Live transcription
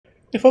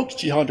Hey folks,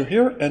 GHondo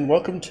here, and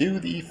welcome to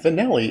the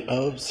finale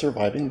of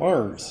Surviving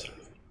Mars.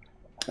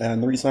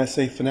 And the reason I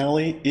say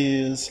finale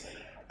is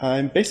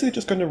I'm basically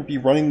just going to be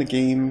running the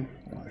game.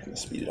 I'm going to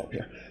speed it up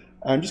here.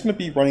 I'm just going to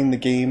be running the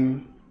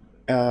game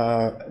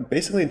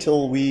basically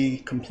until we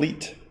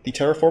complete the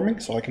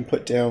terraforming, so I can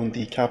put down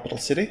the capital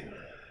city.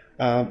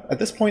 At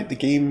this point, the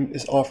game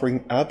is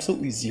offering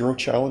absolutely zero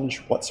challenge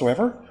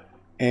whatsoever,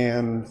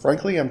 and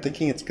frankly, I'm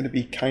thinking it's going to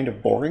be kind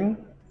of boring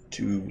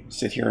to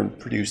sit here and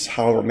produce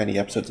however many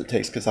episodes it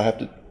takes, because I have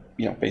to,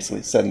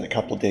 basically send a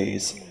couple of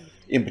days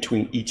in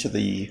between each of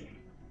the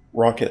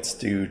rockets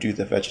to do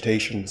the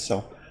vegetation.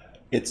 So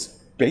it's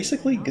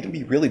basically going to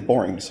be really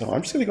boring. So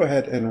I'm just going to go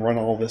ahead and run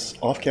all this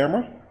off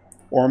camera,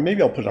 or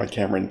maybe I'll put it on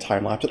camera and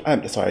time lapse it. I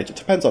haven't decided. It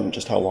depends on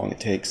just how long it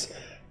takes.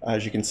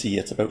 As you can see,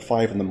 it's about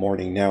 5 in the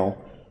morning now.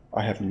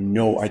 I have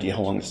no idea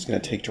how long this is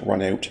going to take to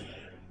run out.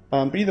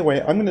 But either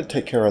way, I'm going to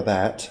take care of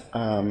that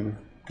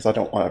because I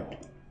don't want to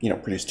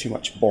produce too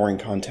much boring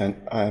content.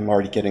 I'm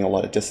already getting a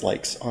lot of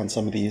dislikes on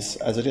some of these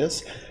as it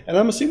is, and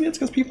I'm assuming it's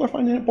because people are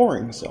finding it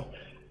boring. So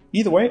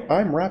either way,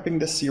 I'm wrapping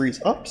this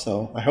series up,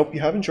 so I hope you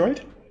have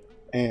enjoyed,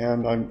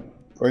 and I'm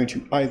going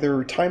to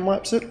either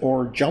time-lapse it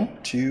or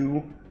jump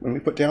to when we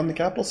put down the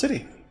capital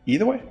city.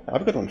 Either way,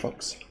 have a good one,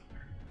 folks.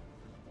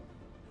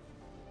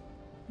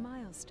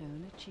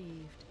 Milestone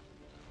achieved.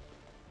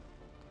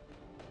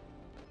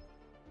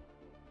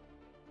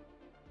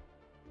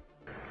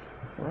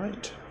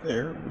 Right,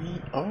 there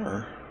we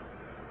are.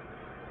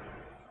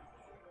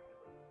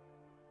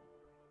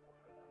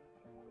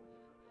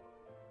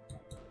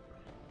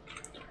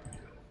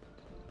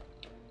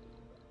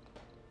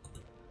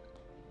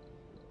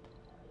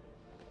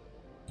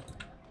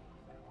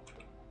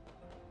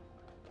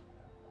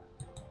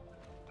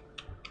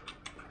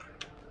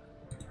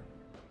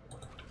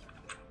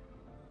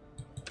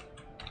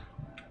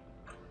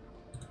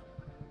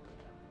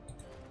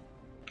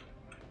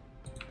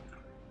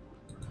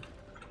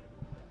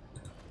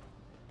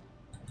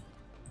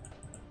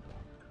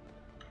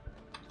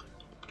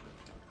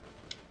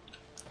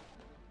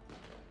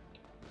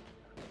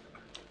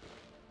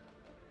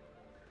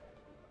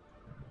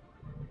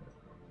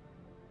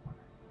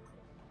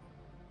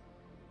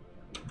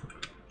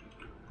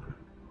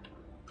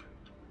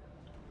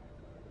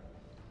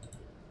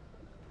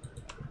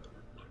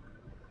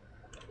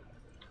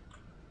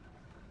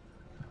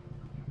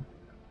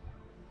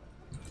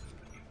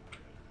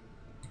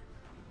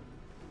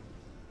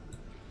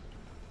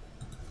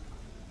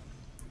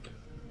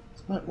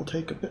 That will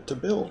take a bit to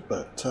build,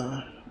 but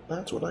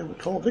that's what I would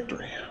call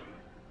victory.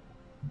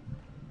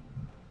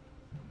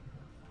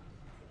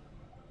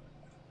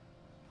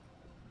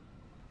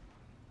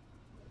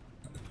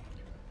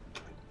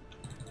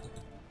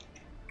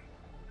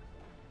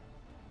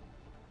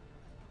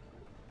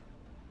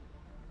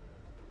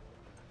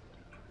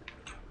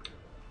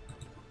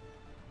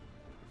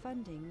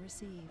 Funding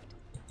received.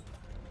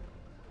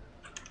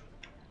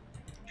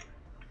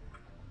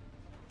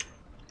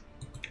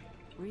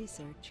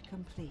 Research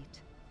complete.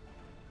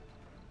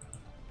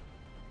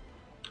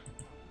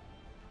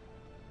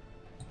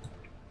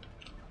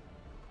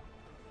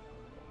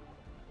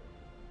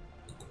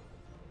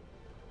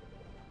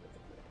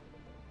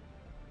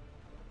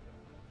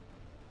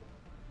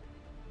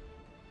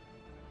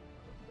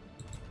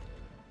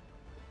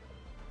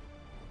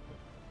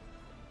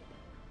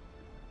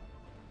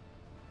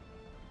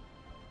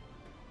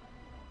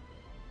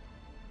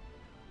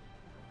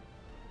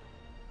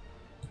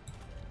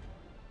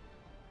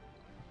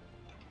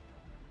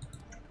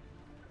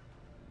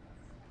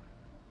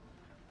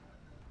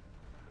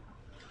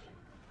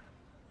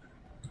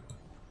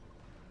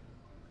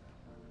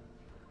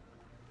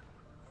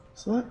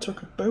 So that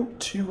took about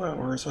 2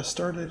 hours. I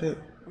started it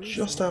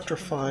just after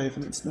 5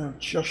 and it's now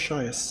just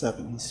shy of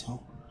 7,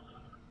 so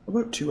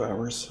about 2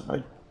 hours.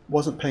 I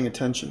wasn't paying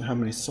attention how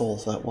many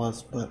souls that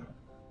was, but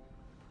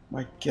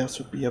my guess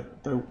would be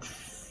about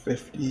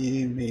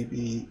 50,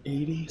 maybe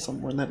 80,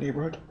 somewhere in that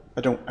neighborhood.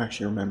 I don't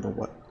actually remember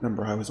what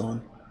number I was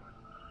on.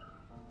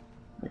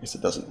 I guess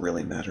it doesn't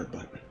really matter,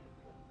 but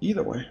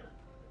either way,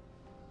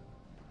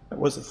 that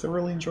was a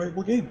thoroughly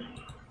enjoyable game.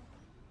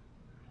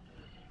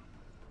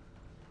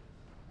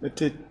 It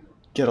did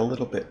get a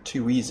little bit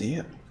too easy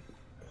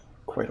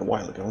quite a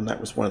while ago, and that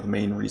was one of the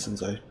main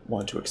reasons I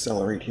wanted to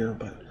accelerate here,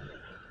 but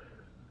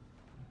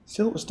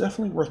still it was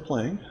definitely worth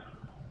playing.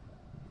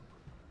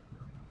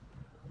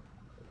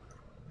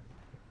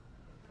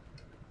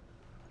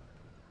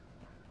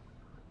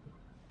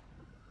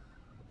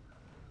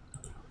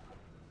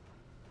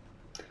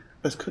 I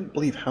just couldn't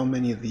believe how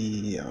many of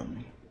the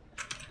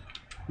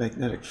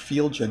magnetic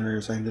field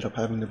generators I ended up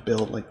having to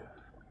build. Like,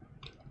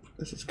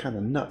 this is kind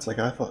of nuts. Like,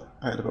 I thought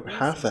I had about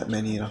half that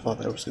many, and I thought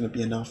that was going to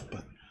be enough,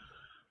 but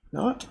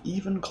not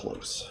even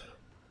close.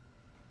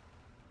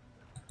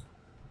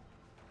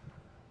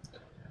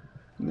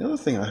 And the other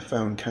thing I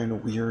found kind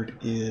of weird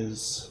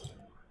is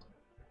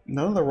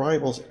none of the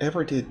rivals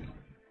ever did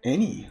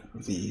any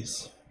of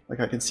these. Like,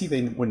 I can see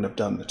they wouldn't have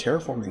done the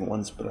terraforming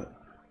ones, but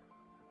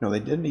they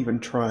didn't even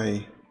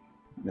try,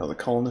 the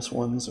colonist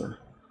ones or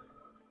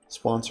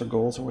sponsor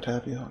goals or what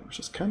have you, which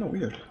is kind of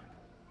weird.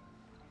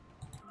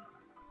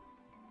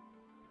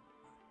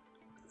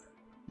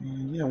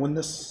 And yeah, when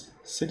this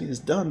city is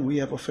done, we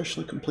have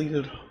officially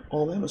completed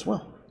all of them as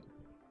well.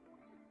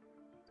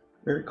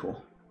 Very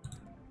cool.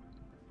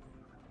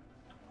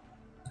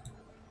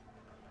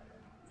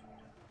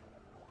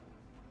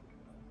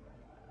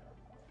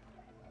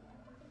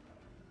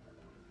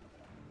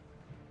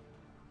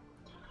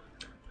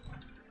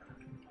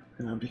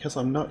 Because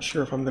I'm not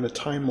sure if I'm going to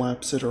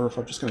time-lapse it or if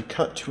I'm just going to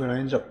cut to it, I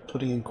ended up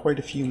putting in quite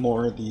a few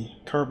more of the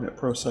carbonate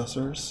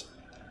processors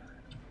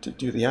to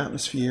do the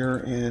atmosphere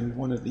and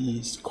one of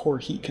these core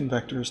heat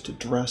convectors to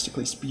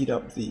drastically speed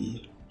up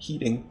the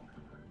heating,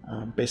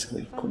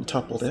 basically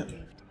quintupled it.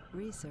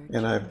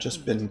 And I've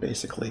just been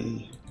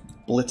basically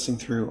blitzing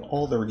through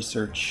all the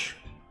research,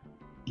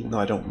 even though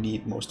I don't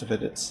need most of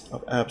it. It's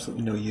of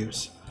absolutely no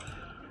use.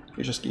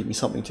 It just gave me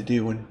something to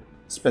do when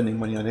spending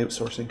money on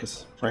outsourcing,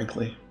 because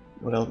frankly,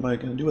 what else am I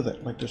going to do with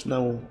it? Like, there's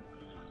no...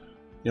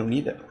 You don't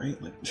need it,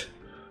 right? Like,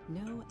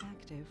 No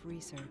active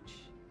research.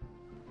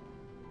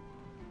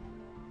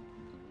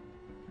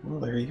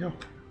 well, there you go.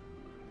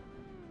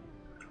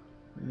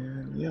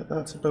 And yeah,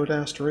 that's about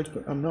asteroids,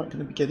 but I'm not going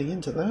to be getting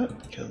into that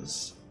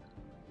because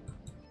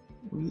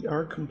we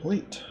are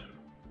complete.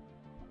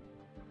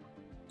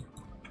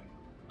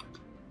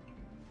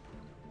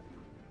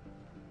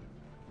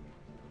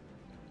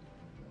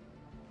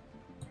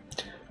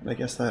 And I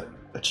guess that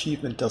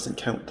achievement doesn't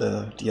count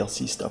the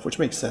DLC stuff, which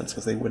makes sense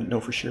because they wouldn't know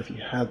for sure if you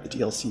had the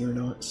DLC or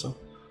not, so...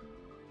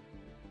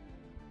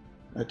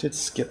 I did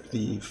skip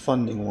the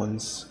funding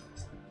ones,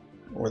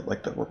 or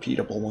like the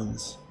repeatable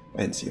ones. I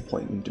didn't see a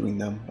point in doing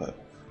them,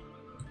 but...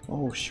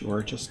 Oh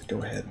sure, just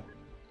go ahead.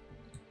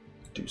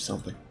 Do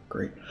something.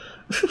 Great.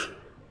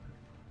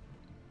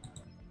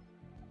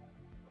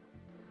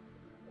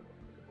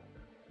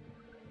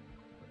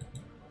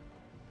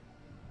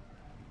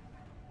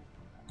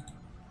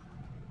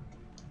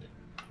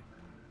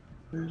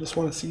 I just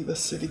want to see this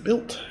city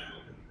built,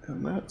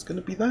 and that's going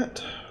to be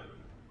that.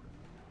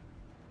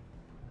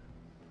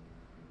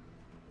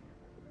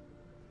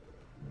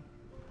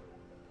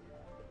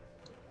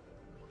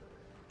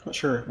 Not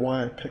sure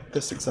why I picked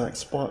this exact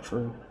spot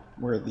for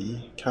where the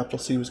capital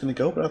city was going to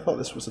go, but I thought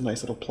this was a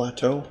nice little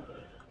plateau.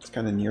 It's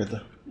kind of near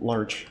the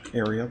large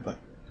area, but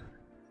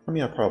I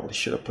mean, I probably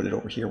should have put it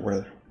over here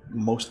where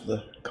most of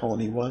the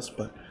colony was,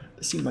 but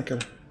it seemed like a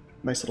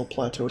nice little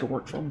plateau to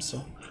work from,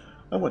 so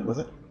I went with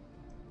it.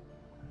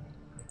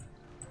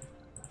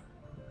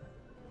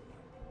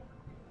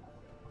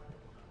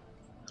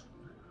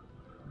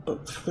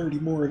 About 30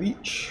 more of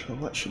each, well,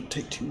 that shouldn't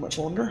take too much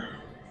longer.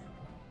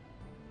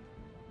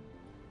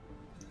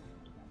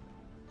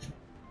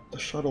 The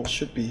shuttle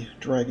should be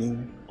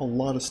dragging a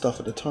lot of stuff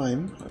at a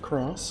time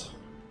across.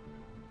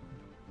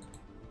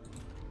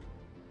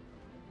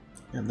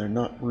 And they're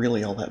not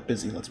really all that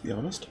busy, let's be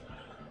honest.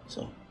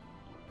 So.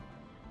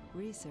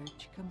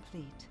 Research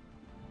complete.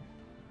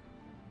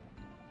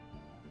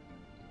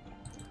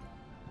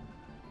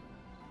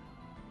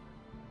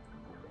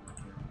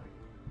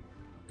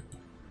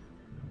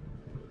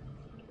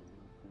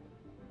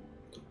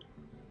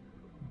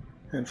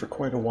 And for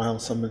quite a while,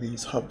 some of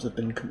these hubs have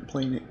been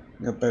complaining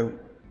about,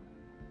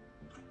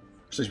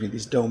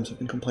 these domes have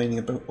been complaining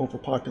about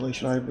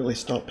overpopulation. I really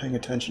stopped paying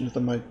attention to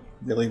them. I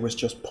really was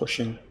just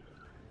pushing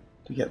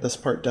to get this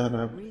part done.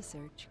 I'm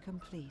Research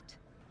complete.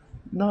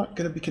 not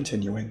going to be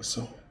continuing,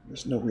 so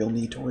there's no real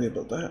need to worry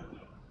about that.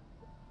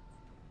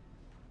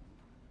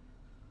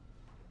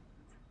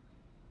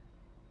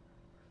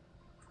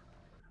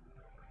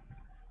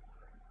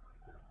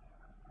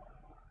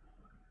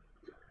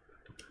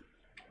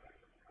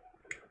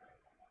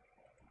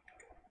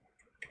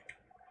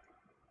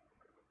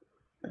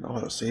 And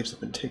autosaves have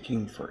been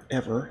taking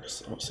forever,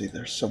 because obviously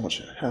there's so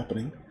much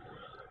happening.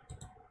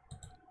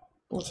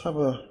 Let's have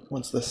a,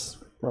 once this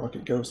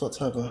rocket goes, let's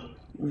have a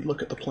wee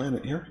look at the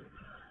planet here.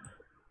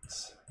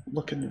 It's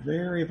looking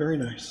very, very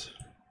nice.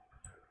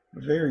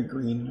 Very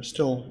green. There's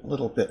still a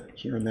little bit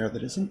here and there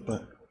that isn't,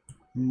 but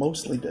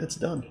mostly it's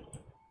done.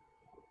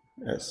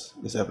 As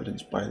is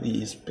evidenced by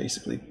these,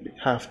 basically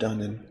half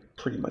done and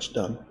pretty much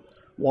done.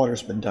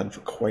 Water's been done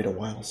for quite a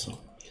while, so.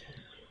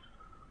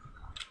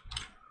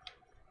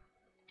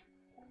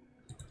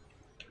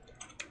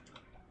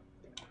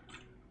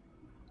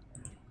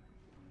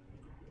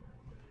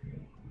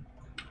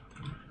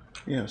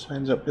 Yeah, so I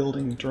ended up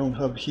building a drone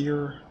hub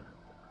here.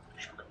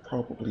 Could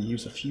probably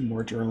use a few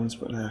more drones,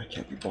 but I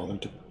can't be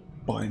bothered to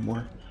buy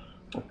more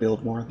or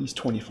build more. These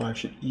 25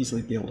 should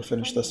easily be able to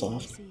finish this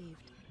off.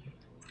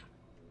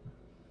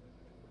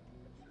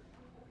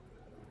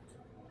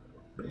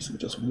 Basically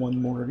just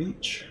one more of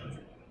each.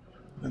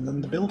 And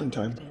then the building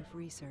time.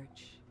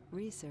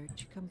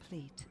 Research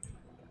complete.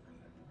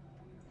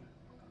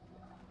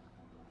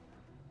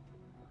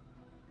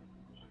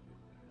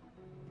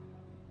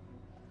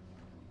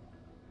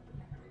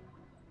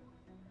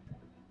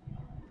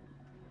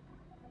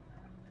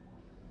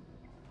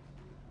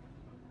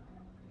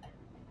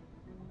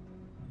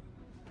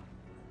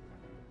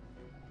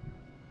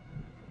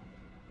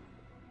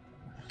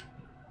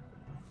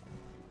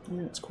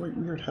 Yeah, it's quite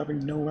weird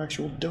having no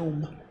actual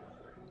dome.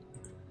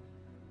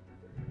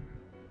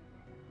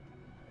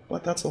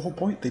 But that's the whole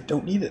point, they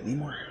don't need it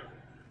anymore.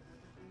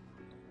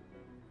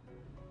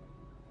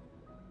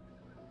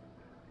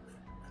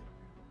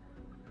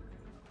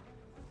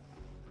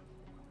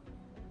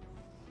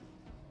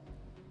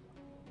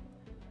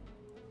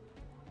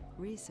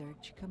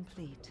 Research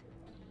complete.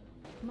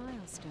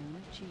 Milestone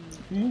achieved.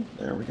 Okay,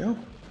 there we go.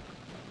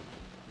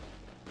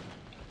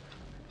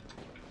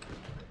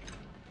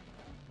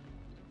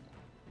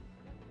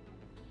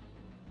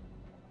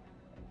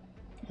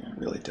 Yeah, I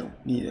really don't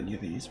need any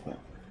of these, but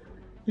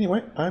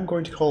anyway, I'm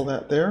going to call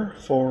that there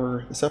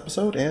for this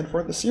episode and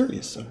for the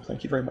series. So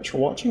thank you very much for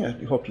watching. I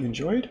do hope you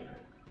enjoyed.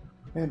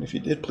 And if you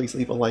did, please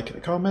leave a like and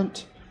a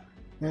comment.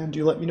 And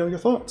do let me know your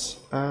thoughts.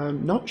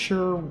 I'm not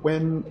sure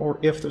when or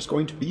if there's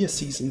going to be a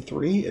Season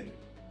 3.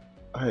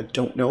 I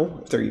don't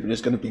know if there even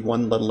is going to be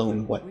one, let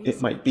alone what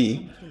it might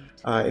be.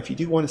 If you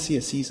do want to see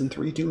a Season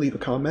 3, do leave a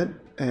comment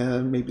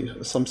and maybe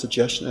some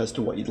suggestion as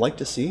to what you'd like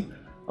to see.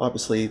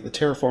 Obviously, the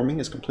terraforming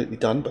is completely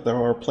done, but there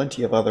are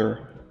plenty of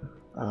other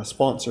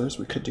sponsors.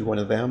 We could do one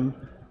of them,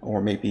 or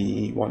maybe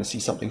you want to see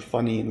something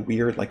funny and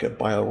weird like a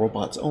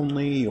biorobots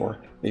only, or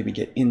maybe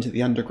get into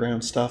the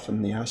underground stuff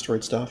and the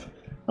asteroid stuff.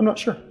 I'm not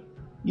sure.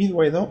 Either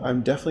way though,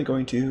 I'm definitely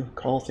going to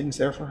call things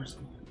there for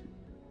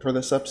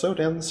this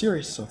episode and the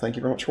series. So thank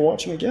you very much for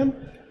watching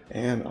again,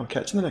 and I'll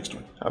catch you in the next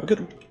one. Have a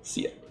good one.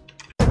 See ya.